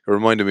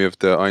reminded me of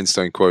the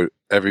Einstein quote,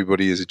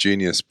 "Everybody is a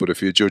genius, but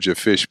if you judge a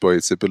fish by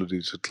its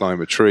ability to climb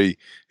a tree,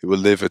 it will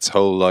live its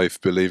whole life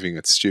believing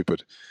it's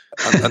stupid."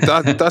 And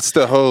that's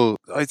the whole,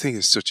 I think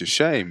it's such a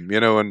shame,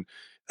 and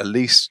at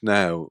least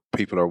now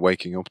people are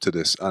waking up to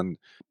this. And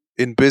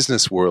in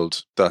business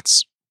world,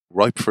 that's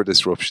ripe for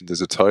disruption.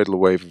 There's a tidal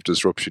wave of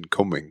disruption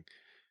coming.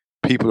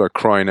 People are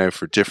crying out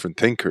for different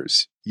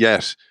thinkers.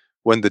 Yet,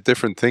 when the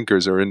different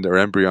thinkers are in their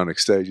embryonic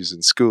stages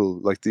in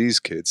school, like these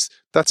kids,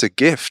 that's a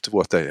gift,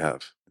 what they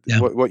have. Yeah.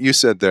 What you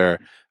said there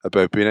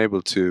about being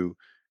able to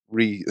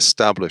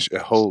re-establish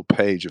a whole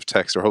page of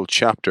text or a whole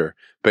chapter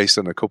based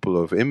on a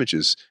couple of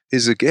images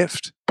is a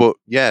gift. But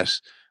yet,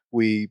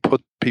 we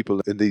put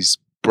people in these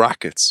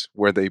brackets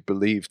where they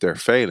believe they're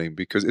failing,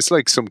 because it's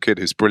like some kid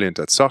who's brilliant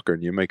at soccer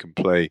and you make him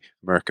play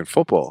American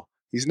football.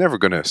 He's never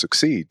going to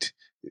succeed.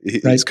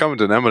 His common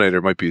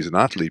denominator might be he's an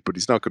athlete, but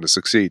he's not going to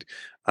succeed.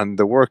 And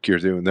the work you're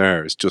doing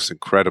there is just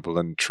incredible.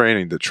 And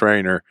training the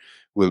trainer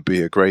will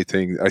be a great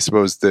thing. I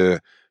suppose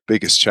the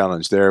biggest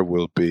challenge there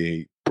will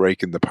be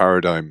breaking the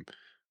paradigm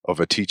of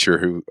a teacher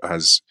who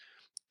has,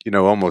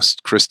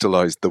 almost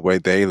crystallized the way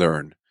they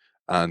learn,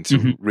 and to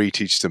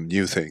reteach them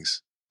new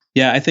things.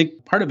 Yeah, I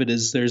think part of it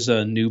is there's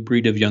a new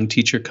breed of young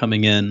teacher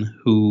coming in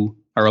who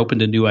are open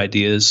to new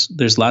ideas.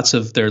 There's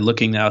they're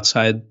looking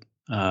outside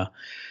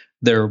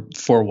their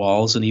four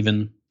walls and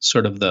even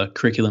sort of the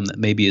curriculum that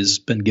maybe has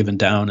been given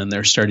down, and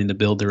they're starting to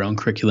build their own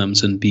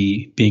curriculums and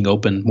being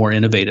open, more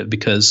innovative,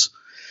 because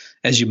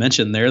as you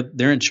mentioned,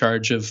 they're in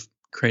charge of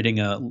creating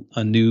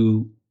a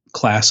new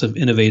class of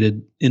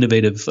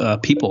innovative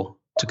people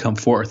to come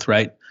forth,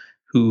 right?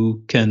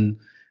 Who can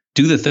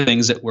do the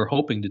things that we're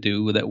hoping to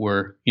do that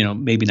we're,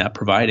 maybe not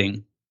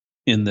providing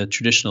in the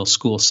traditional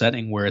school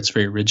setting, where it's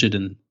very rigid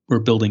and we're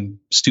building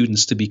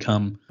students to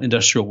become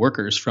industrial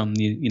workers from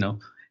the,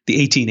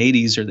 the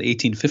 1880s or the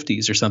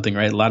 1850s or something,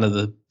 right? A lot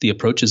of the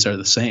approaches are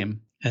the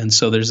same. And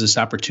so there's this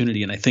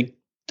opportunity. And I think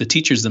the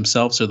teachers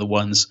themselves are the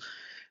ones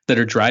that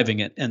are driving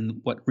it. And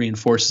what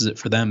reinforces it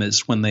for them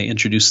is when they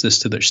introduce this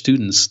to their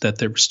students, that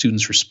their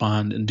students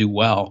respond and do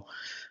well.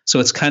 So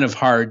it's kind of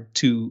hard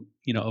to,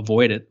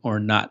 avoid it or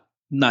not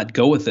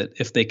go with it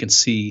if they can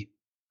see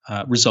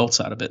results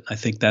out of it. I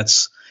think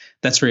that's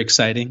very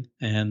exciting.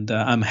 And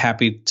I'm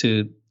happy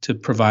to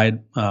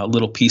provide a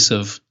little piece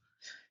of,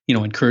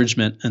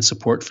 encouragement and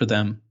support for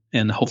them.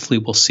 And hopefully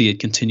we'll see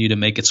it continue to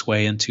make its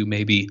way into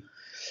maybe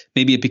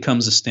it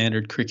becomes a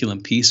standard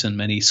curriculum piece in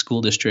many school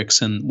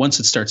districts. And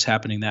once it starts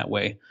happening that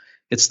way,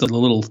 it's the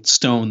little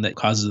stone that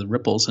causes the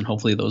ripples. And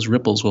hopefully those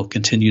ripples will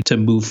continue to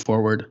move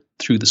forward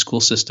through the school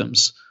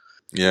systems.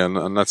 Yeah,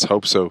 and let's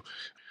hope so.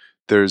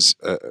 There's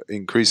an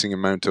increasing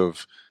amount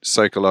of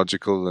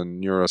psychological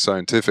and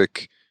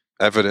neuroscientific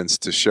evidence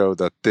to show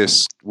that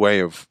this way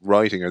of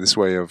writing or this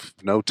way of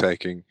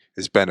note-taking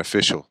is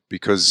beneficial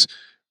because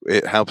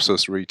it helps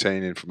us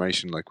retain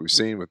information like we've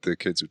seen with the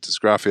kids with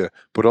dysgraphia,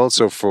 but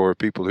also for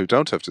people who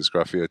don't have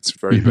dysgraphia, it's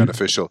very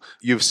beneficial.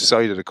 You've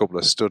cited a couple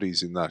of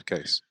studies in that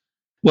case.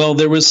 Well,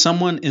 there was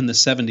someone in the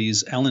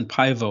 70s, Alan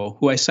Paivo,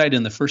 who I cite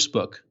in the first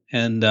book.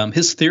 And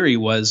his theory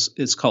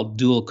it's called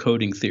dual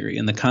coding theory.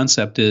 And the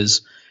concept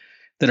is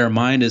that our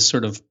mind is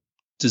sort of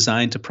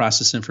designed to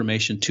process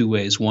information two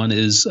ways. One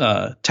is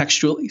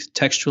textually.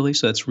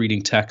 So that's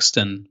reading text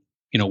and,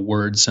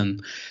 words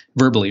and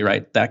verbally,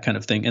 right? That kind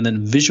of thing. And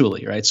then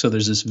visually, right? So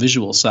there's this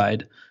visual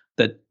side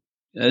that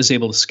is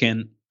able to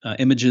scan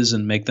images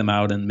and make them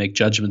out and make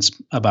judgments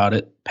about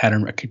it,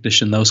 pattern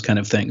recognition, those kind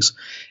of things.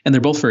 And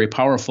they're both very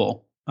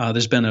powerful.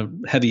 There's been a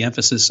heavy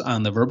emphasis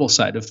on the verbal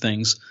side of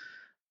things.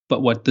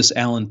 But what this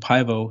Alan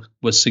Paivo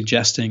was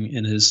suggesting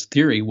in his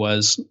theory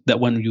was that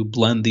when you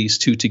blend these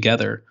two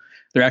together,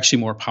 they're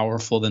actually more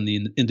powerful than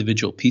the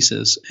individual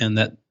pieces, and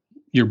that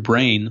your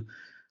brain,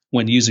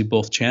 when using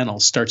both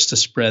channels, starts to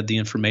spread the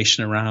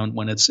information around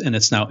when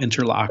it's now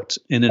interlocked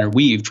and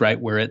interweaved, right,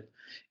 where it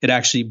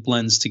actually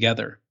blends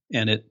together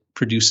and it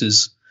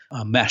produces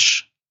a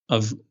mesh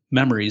of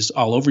memories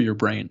all over your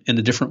brain in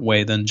a different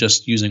way than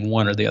just using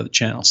one or the other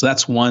channel. So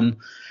that's one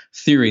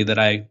theory that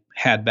I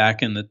had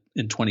back in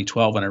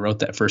 2012 when I wrote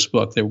that first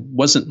book. There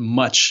wasn't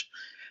much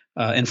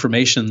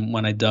information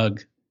when I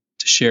dug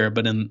to share,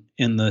 but in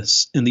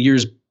the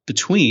years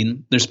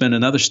between, there's been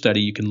another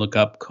study you can look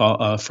up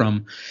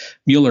from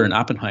Mueller and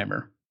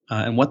Oppenheimer,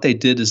 and what they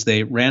did is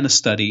they ran a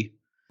study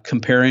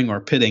comparing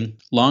or pitting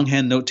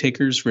longhand note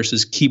takers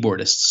versus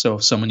keyboardists. So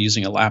someone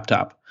using a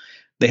laptop,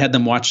 they had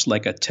them watch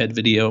like a TED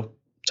video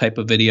type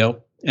of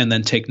video and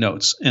then take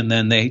notes, and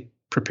then they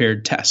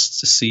prepared tests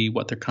to see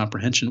what their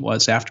comprehension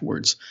was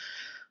afterwards.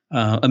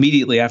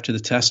 Immediately after the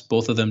test,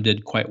 both of them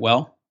did quite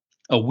well.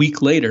 A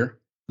week later,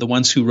 the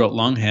ones who wrote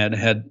longhand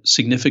had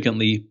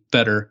significantly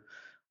better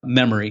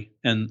memory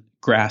and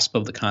grasp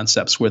of the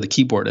concepts, where the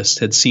keyboardists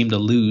had seemed to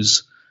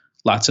lose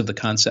lots of the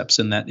concepts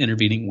in that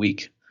intervening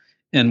week.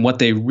 And what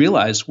they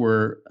realized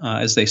were,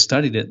 as they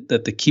studied it,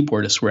 that the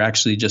keyboardists were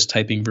actually just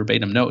typing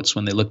verbatim notes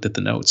when they looked at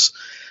the notes.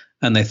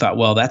 And they thought,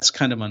 well, that's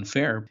kind of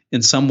unfair.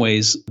 In some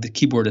ways, the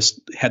keyboardist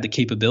had the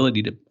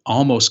capability to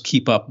almost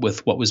keep up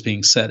with what was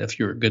being said if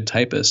you're a good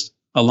typist.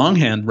 A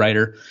longhand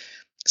writer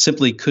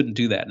simply couldn't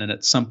do that. And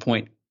at some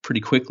point,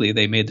 pretty quickly,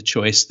 they made the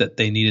choice that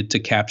they needed to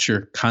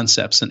capture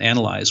concepts and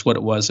analyze what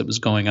it was that was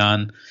going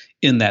on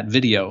in that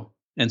video.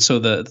 And so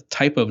the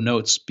type of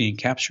notes being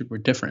captured were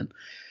different.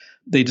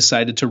 They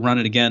decided to run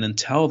it again and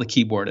tell the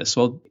keyboardist,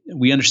 well,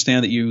 we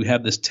understand that you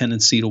have this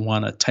tendency to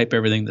want to type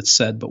everything that's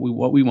said, but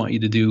what we want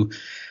you to do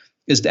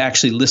is to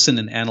actually listen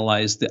and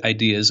analyze the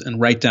ideas and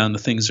write down the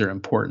things that are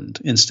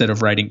important instead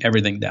of writing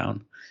everything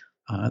down.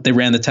 They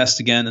ran the test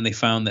again, and they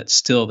found that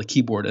still the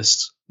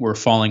keyboardists were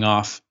falling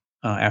off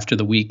after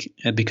the week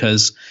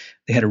because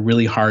they had a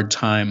really hard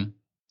time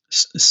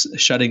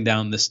shutting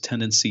down this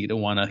tendency to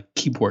want to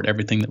keyboard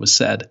everything that was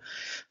said.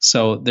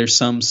 So there's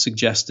some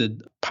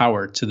suggested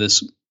power to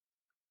this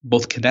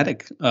both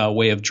kinetic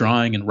way of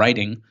drawing and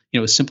writing. It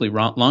was simply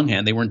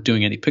longhand. They weren't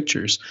doing any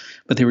pictures,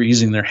 but they were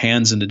using their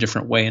hands in a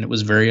different way, and it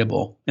was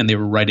variable. And they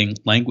were writing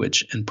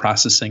language and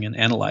processing and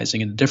analyzing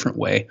in a different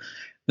way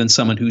than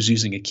someone who's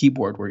using a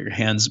keyboard, where your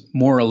hands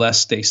more or less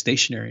stay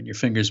stationary and your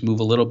fingers move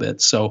a little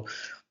bit. So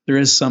there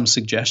is some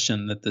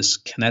suggestion that this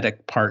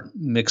kinetic part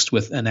mixed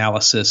with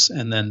analysis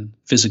and then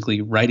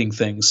physically writing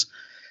things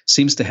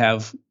seems to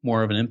have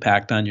more of an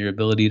impact on your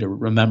ability to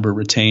remember,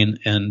 retain,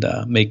 and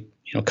make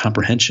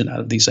comprehension out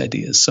of these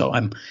ideas. So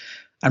I'm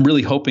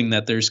really hoping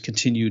that there's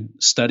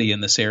continued study in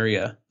this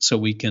area so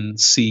we can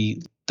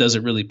see, does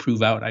it really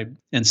prove out,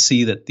 and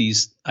see that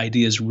these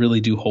ideas really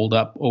do hold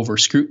up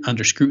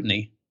under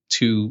scrutiny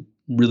to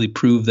really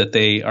prove that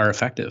they are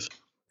effective.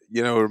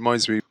 It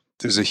reminds me,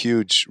 there's a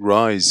huge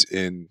rise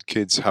in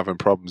kids having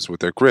problems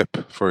with their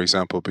grip, for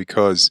example,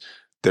 because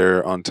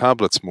they're on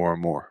tablets more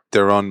and more.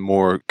 They're on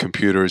more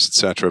computers,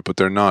 etc., but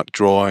they're not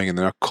drawing and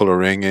they're not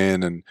coloring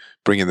in and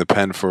bringing the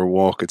pen for a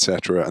walk,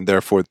 etc., and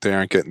therefore they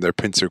aren't getting their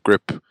pincer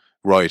grip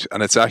Right.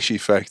 And it's actually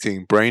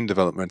affecting brain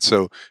development.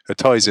 So it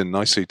ties in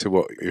nicely to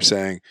what you're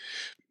saying.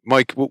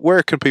 Mike,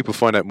 where can people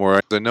find out more?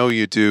 I know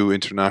you do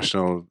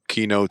international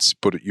keynotes,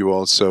 but you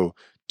also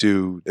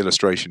do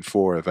illustration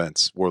for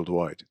events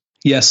worldwide.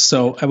 Yes.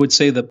 So I would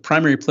say the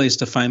primary place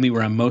to find me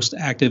where I'm most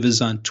active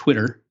is on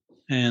Twitter.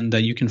 And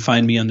you can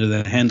find me under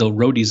the handle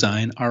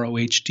Rohdesign,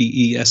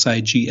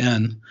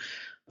 ROHDESIGN.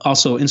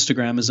 Also,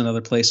 Instagram is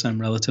another place I'm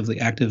relatively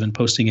active in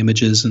posting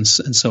images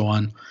and so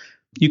on.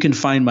 You can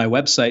find my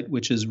website,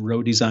 which is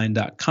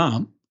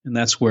rohdesign.com. And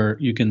that's where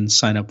you can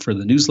sign up for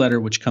the newsletter,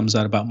 which comes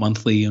out about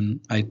monthly. And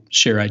I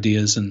share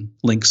ideas and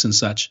links and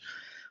such.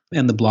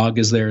 And the blog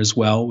is there as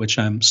well, which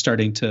I'm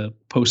starting to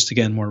post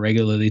again more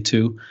regularly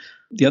too.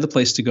 The other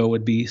place to go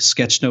would be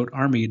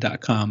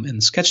sketchnotearmy.com. And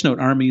Sketchnote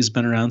Army has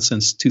been around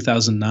since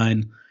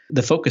 2009.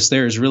 The focus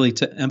there is really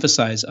to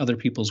emphasize other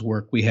people's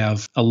work. We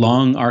have a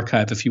long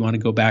archive if you want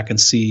to go back and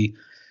see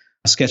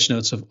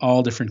sketchnotes of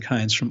all different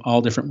kinds from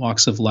all different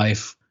walks of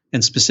life.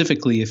 And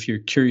specifically, if you're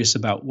curious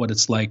about what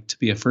it's like to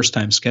be a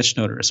first-time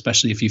sketchnoter,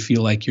 especially if you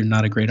feel like you're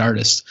not a great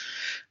artist,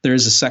 there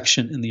is a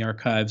section in the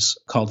archives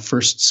called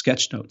First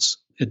Sketchnotes.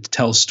 It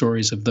tells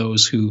stories of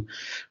those who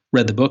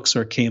read the books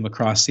or came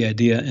across the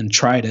idea and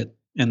tried it,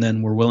 and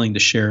then were willing to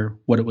share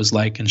what it was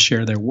like and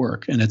share their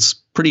work. And it's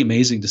pretty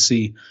amazing to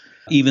see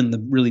even the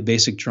really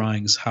basic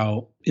drawings,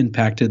 how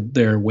impacted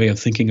their way of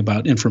thinking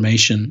about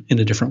information in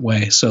a different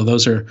way. So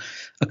those are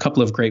a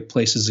couple of great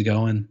places to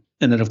go. And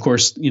then, of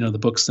course, the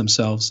books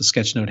themselves, the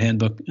Sketchnote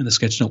Handbook and the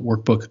Sketchnote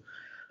Workbook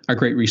are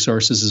great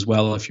resources as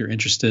well if you're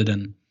interested.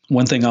 And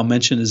one thing I'll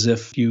mention is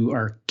if you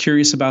are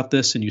curious about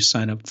this and you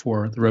sign up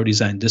for the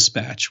Rohdesign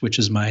Dispatch, which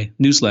is my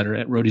newsletter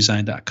at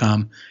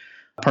rohdesign.com,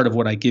 part of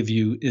what I give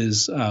you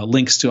is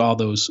links to all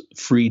those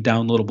free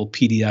downloadable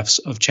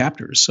PDFs of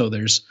chapters. So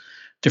there's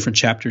different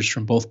chapters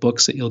from both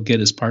books that you'll get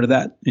as part of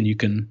that, and you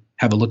can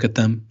have a look at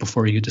them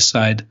before you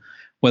decide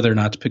whether or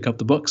not to pick up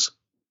the books.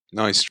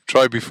 Nice.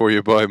 Try before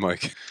you buy,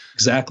 Mike.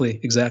 Exactly.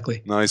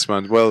 Nice,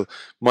 man. Well,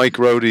 Mike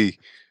Rohde,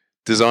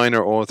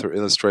 designer, author,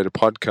 illustrator,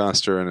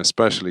 podcaster, and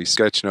especially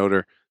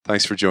sketchnoter,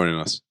 thanks for joining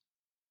us.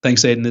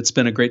 Thanks, Aidan. It's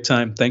been a great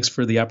time. Thanks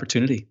for the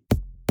opportunity.